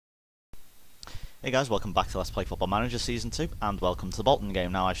Hey guys, welcome back to Let's Play Football Manager Season 2, and welcome to the Bolton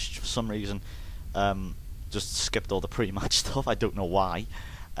game. Now, for some reason, just skipped all the pre-match stuff. I don't know why.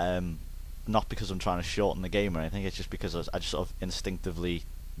 Not because I'm trying to shorten the game or anything, it's just because I just sort of instinctively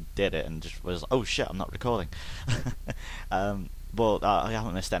did it and just was, oh shit, I'm not recording. But I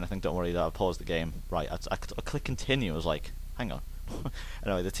haven't missed anything, don't worry, that I paused the game. Right, I click continue, I was like, hang on.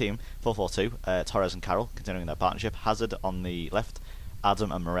 Anyway, the team, 4-4-2, Torres and Carroll continuing their partnership, Hazard on the left,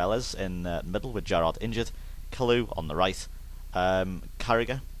 Adam and Morales in the middle with Gerrard injured, Kalu on the right,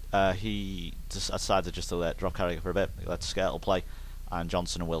 Carragher, he decided just to drop Carragher for a bit, let Skirtle play, and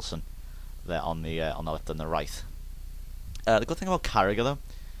Johnson and Wilson there on the left and the right. The good thing about Carragher though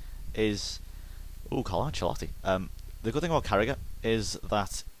is, Carlo Ancelotti. The good thing about Carragher is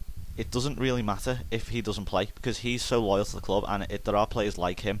that it doesn't really matter if he doesn't play because he's so loyal to the club, and there are players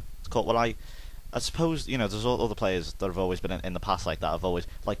like him. It's called what I suppose, there's all other players that have always been in the past like that. Have always,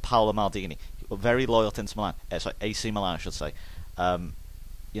 like Paolo Maldini, very loyal to Inter Milan. Sorry, AC Milan, I should say.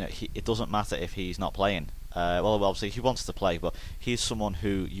 It doesn't matter if he's not playing. Well, obviously he wants to play, but he's someone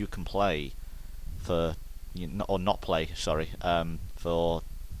who you can play for, or not play, sorry, for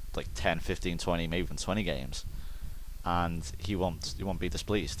like 10, 15, 20, maybe even 20 games, and he won't be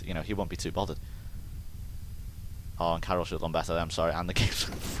displeased. He won't be too bothered. Oh, and Carroll should have done better there, I'm sorry, and the game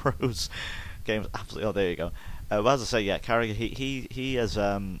froze. Game's absolutely. Oh, there you go. But as I say, yeah, Carragher, he is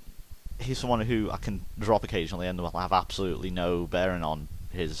he's someone who I can drop occasionally and will have absolutely no bearing on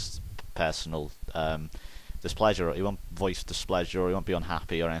his personal displeasure. He won't voice displeasure, or he won't be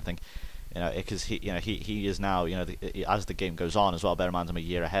unhappy or anything. Because he is now. As the game goes on as well. Bear in mind, I'm a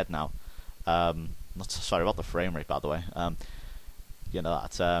year ahead now. Not sorry about the frame rate, by the way.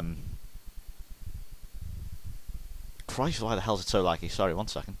 Christ, why the hell is it so laggy? Sorry, 1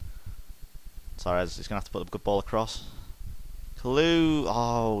 second. Torres, he's going to have to put a good ball across. Kalu,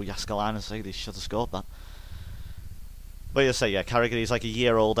 oh, Yaskalainen, he should have scored that. But you say, yeah, Carragher, he's like a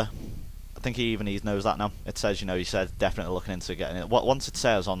year older. I think he knows that now. It says, he said definitely looking into getting it. Once it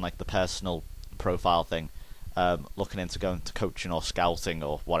says on like the personal profile thing, looking into going to coaching or scouting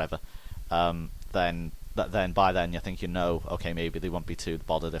or whatever, then by then you think okay, maybe they won't be too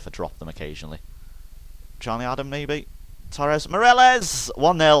bothered if I drop them occasionally. Johnny Adam, maybe. Torres, Morales,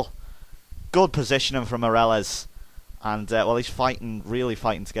 1-0. Good positioning from Morales, and he's really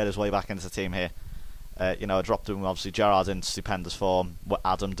fighting to get his way back into the team here. I dropped him, obviously Gerrard in stupendous form,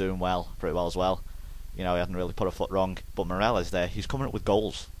 Adam doing pretty well as well. He hadn't really put a foot wrong, but Morales there, he's coming up with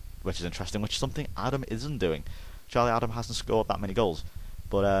goals, which is interesting, which is something Adam isn't doing. Charlie Adam hasn't scored that many goals,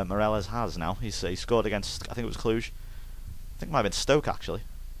 but Morales has now. He scored against, I think it was Cluj. I think it might have been Stoke, actually.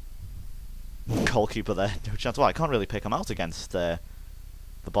 Goalkeeper there, no chance. Well, I can't really pick him out against the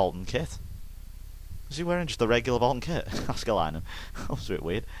Bolton kit. Is he wearing just the regular Bolton kit? Askalainen. That was a bit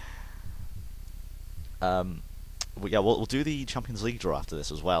weird. We'll do the Champions League draw after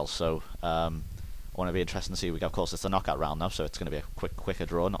this as well. So I want to be interested to see. Of course, it's the knockout round now, so it's going to be a quicker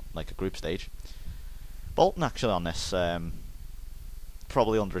draw, not like a group stage. Bolton actually on this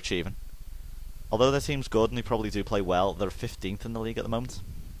probably underachieving. Although their team's good and they probably do play well, they're 15th in the league at the moment.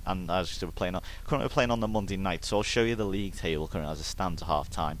 And as we're currently playing on the Monday night, so I'll show you the league table currently as it stands at half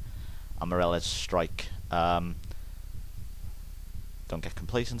time. And Morales strike. Don't get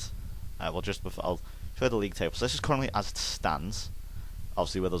complacent. I'll show you the league table. So this is currently as it stands.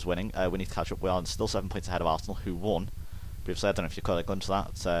 Obviously with us winning, we need to catch up. We are still 7 points ahead of Arsenal, who won previously. I don't know if you caught a glimpse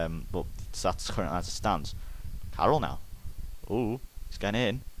of that, but that's currently as it stands. Carroll now. Ooh, he's getting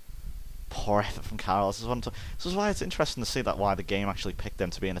in. Poor effort from Carroll. This is why it's interesting to see why the game actually picked them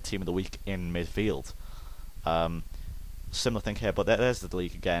to be in a team of the week in midfield. Similar thing here, but there's the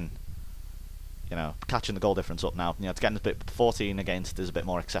league again. Catching the goal difference up now. It's getting a bit 14 against is a bit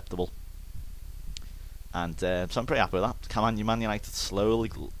more acceptable. And so I'm pretty happy with that. Come on, Man United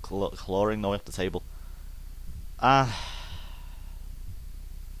slowly clawing their way up the table.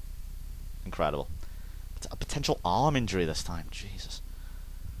 Incredible. A potential arm injury this time. Jesus.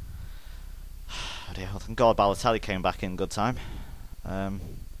 Oh dear. Thank God Balotelli came back in good time.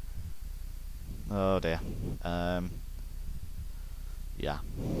 Oh dear. Yeah.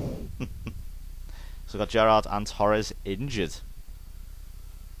 So we've got Gerrard and Torres injured.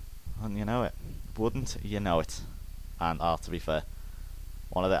 Wouldn't you know it? Wouldn't you know it? And to be fair,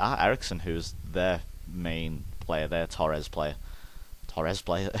 one of the Ericsson, who's their main player, their Torres player,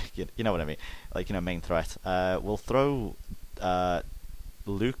 you know what I mean? Main threat. We'll throw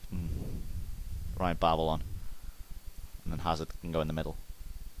Luke, Ryan Babel on, and then Hazard can go in the middle.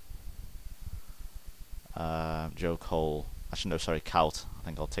 Joe Cole. Actually, no, sorry, Kaut. I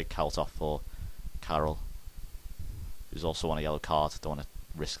think I'll take Kaut off for Carroll, who's also on a yellow card. Don't want to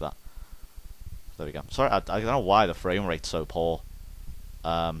risk that. There we go. Sorry, I don't know why the frame rate's so poor.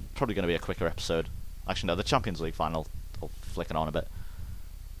 Probably going to be a quicker episode. Actually, no, the Champions League final, I'll flick it on a bit.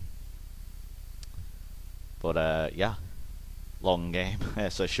 But, yeah. Long game.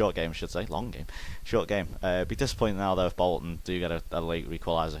 So, short game, I should say. Long game. Short game. Be disappointed now, though, if Bolton do get a late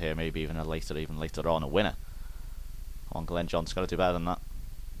equaliser here, maybe even later on, a winner. Come on, Glenn John's got to do better than that.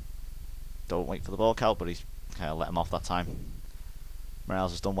 Don't wait for the ball count, but he's kind of let him off that time.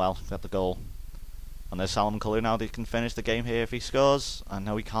 Morales has done well, got the goal. And there's Salomon Kalou now that he can finish the game here if he scores. And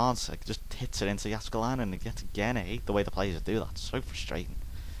no, he can't. He just hits it into Yaskalan and yet again. I hate the way the players do that. It's so frustrating.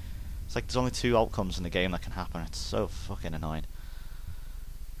 It's like there's only two outcomes in the game that can happen. It's so fucking annoying.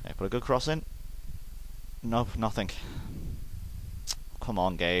 Okay, put a good cross in. Nope, nothing. Come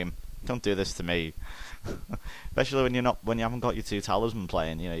on, game. Don't do this to me. Especially when you haven't got your two talisman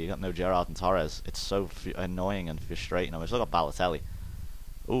playing. You know, you got no Gerrard and Torres. It's so annoying and frustrating. We've still got Balotelli.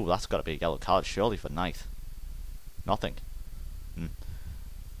 Ooh, that's got to be a yellow card, surely, for Knight. Nothing.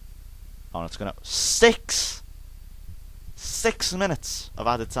 Oh, it's gonna... 6 minutes of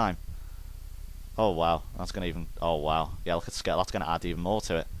added time. Oh, wow. That's gonna even... Oh, wow. Yeah, look at scale. That's gonna add even more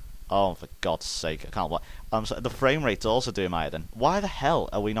to it. Oh, for God's sake. I can't... So the frame rate's also doing my head in. Why the hell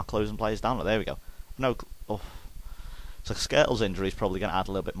are we not closing players down? Oh, there we go. No... Oh. So Skirtle's injury is probably gonna add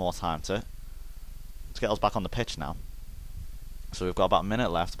a little bit more time to it. Skirtle's back on the pitch now. So we've got about a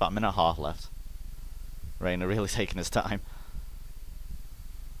minute left, about a minute and a half left. Reina really taking his time.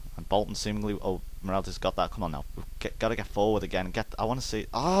 And Bolton seemingly... Oh, Morales got that. Come on now. We've got to get forward again. I want to see...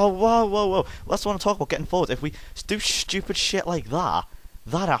 Oh, whoa. That's what I want to talk about, getting forward. If we do stupid shit like that,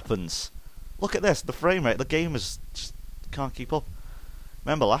 that happens. Look at this. The frame rate, the game is... just can't keep up.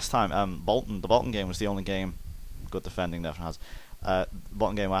 Remember last time, the Bolton game was the only game... Good defending there from Haz.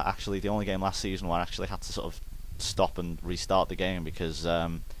 Bolton game where actually... The only game last season where I actually had to sort of... stop and restart the game because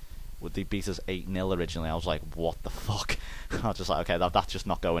they beat us 8-0 originally. I was like, what the fuck? I was just like, okay, that's just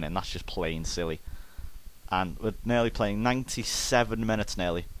not going in. That's just plain silly. And we're nearly playing 97 minutes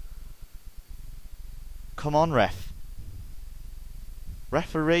nearly. Come on, ref.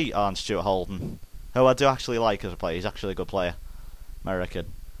 Referee on Stuart Holden, who I do actually like as a player. He's actually a good player. American.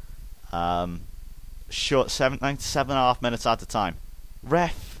 Short 97.5 minutes at a time.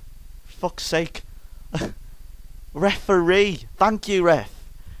 Ref. Fuck's sake. Referee! Thank you, ref!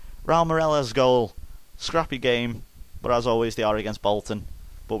 Raul Morella's goal. Scrappy game, but as always, they are against Bolton.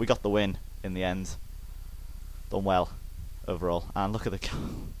 But we got the win in the end. Done well, overall. And look at the...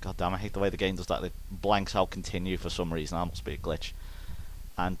 God damn, I hate the way the game does that. It blanks out continue for some reason. That must be a glitch.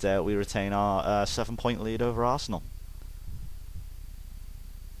 And we retain our 7-point lead over Arsenal.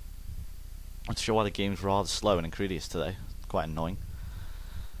 I'm not sure why the game's rather slow and incredulous today. It's quite annoying.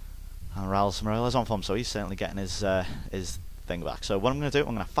 And Raul Morella's on form, so he's certainly getting his thing back. So what I'm going to do,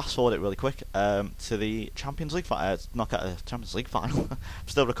 I'm going to fast forward it really quick to the Champions League final. Not a Champions League final. I'm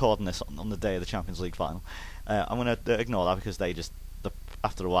still recording this on the day of the Champions League final. I'm going to ignore that because they just,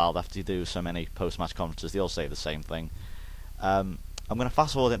 after a while, after you do so many post-match conferences, they all say the same thing. I'm going to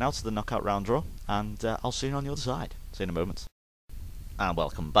fast forward it now to the knockout round draw, and I'll see you on the other side. See you in a moment. And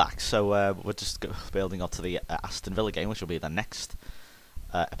welcome back. So we're just building up to the Aston Villa game, which will be the next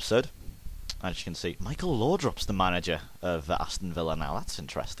episode. As you can see, Michael Laudrup's the manager of Aston Villa now. That's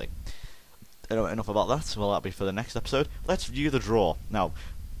interesting. Enough about that. Well, that'll be for the next episode. Let's view the draw. Now,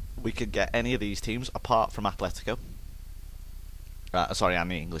 we could get any of these teams apart from Atletico. Sorry, and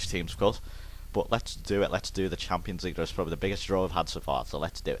the English teams, of course. But let's do it. Let's do the Champions League draw. It's probably the biggest draw we've had so far, so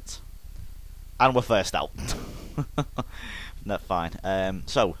let's do it. And we're first out. No, fine.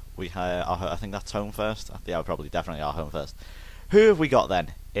 So, I think that's home first. Yeah, probably definitely our home first. Who have we got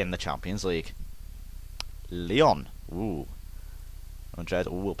then in the Champions League? Lyon. Ooh. Madrid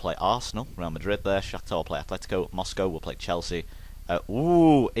will play Arsenal. Real Madrid there. Shakhtar will play Atletico. Moscow will play Chelsea.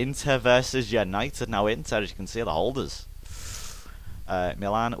 Inter versus United. Now Inter, as you can see, are the holders.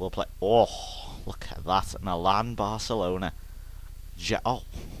 Milan will play... Oh, look at that. Milan, Barcelona. Wow.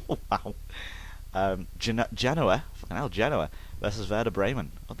 Genoa. Fucking hell, Genoa versus Werder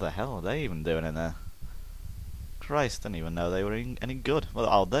Bremen. What the hell are they even doing in there? Christ, didn't even know they were any good. Well,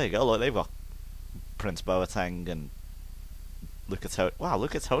 oh, there you go. Look, they've got Prince Boateng and Lucas. Wow,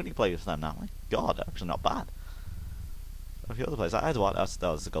 Lucas Tony plays for them now. My God, actually not bad. A few other players. That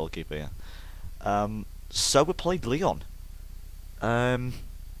was the goalkeeper. Yeah. So we played Lyon. That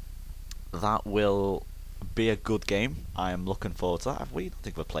will be a good game. I am looking forward to that. Have we? I don't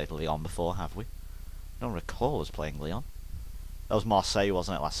think we've played Lyon before, have we? I don't recall us playing Lyon. That was Marseille,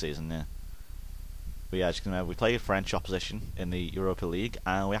 wasn't it, last season? Yeah. But yeah, as you can remember, we played French opposition in the Europa League,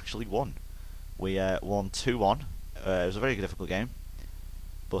 and we actually won. We won 2-1. It was a very difficult game.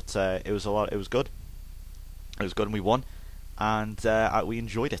 but it was a lot. It was good. It was good, and we won, and we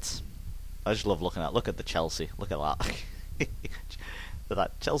enjoyed it. I just love looking at. Look at the Chelsea. Look at that. Look at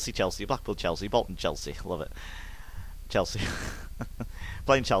that Chelsea, Blackpool, Chelsea, Bolton, Chelsea. Love it. Chelsea.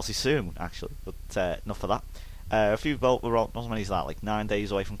 Playing Chelsea soon, actually, but enough of that. We're not as many as that, like 9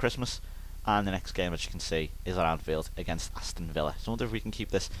 days away from Christmas, and the next game, as you can see, is at Anfield against Aston Villa. So I wonder if we can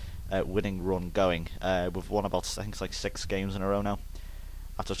keep this winning run going. We've won about, I think it's like 6 games in a row now.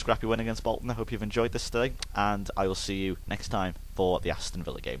 After a scrappy win against Bolton, I hope you've enjoyed this today, and I will see you next time for the Aston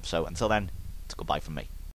Villa game. So until then, it's goodbye from me.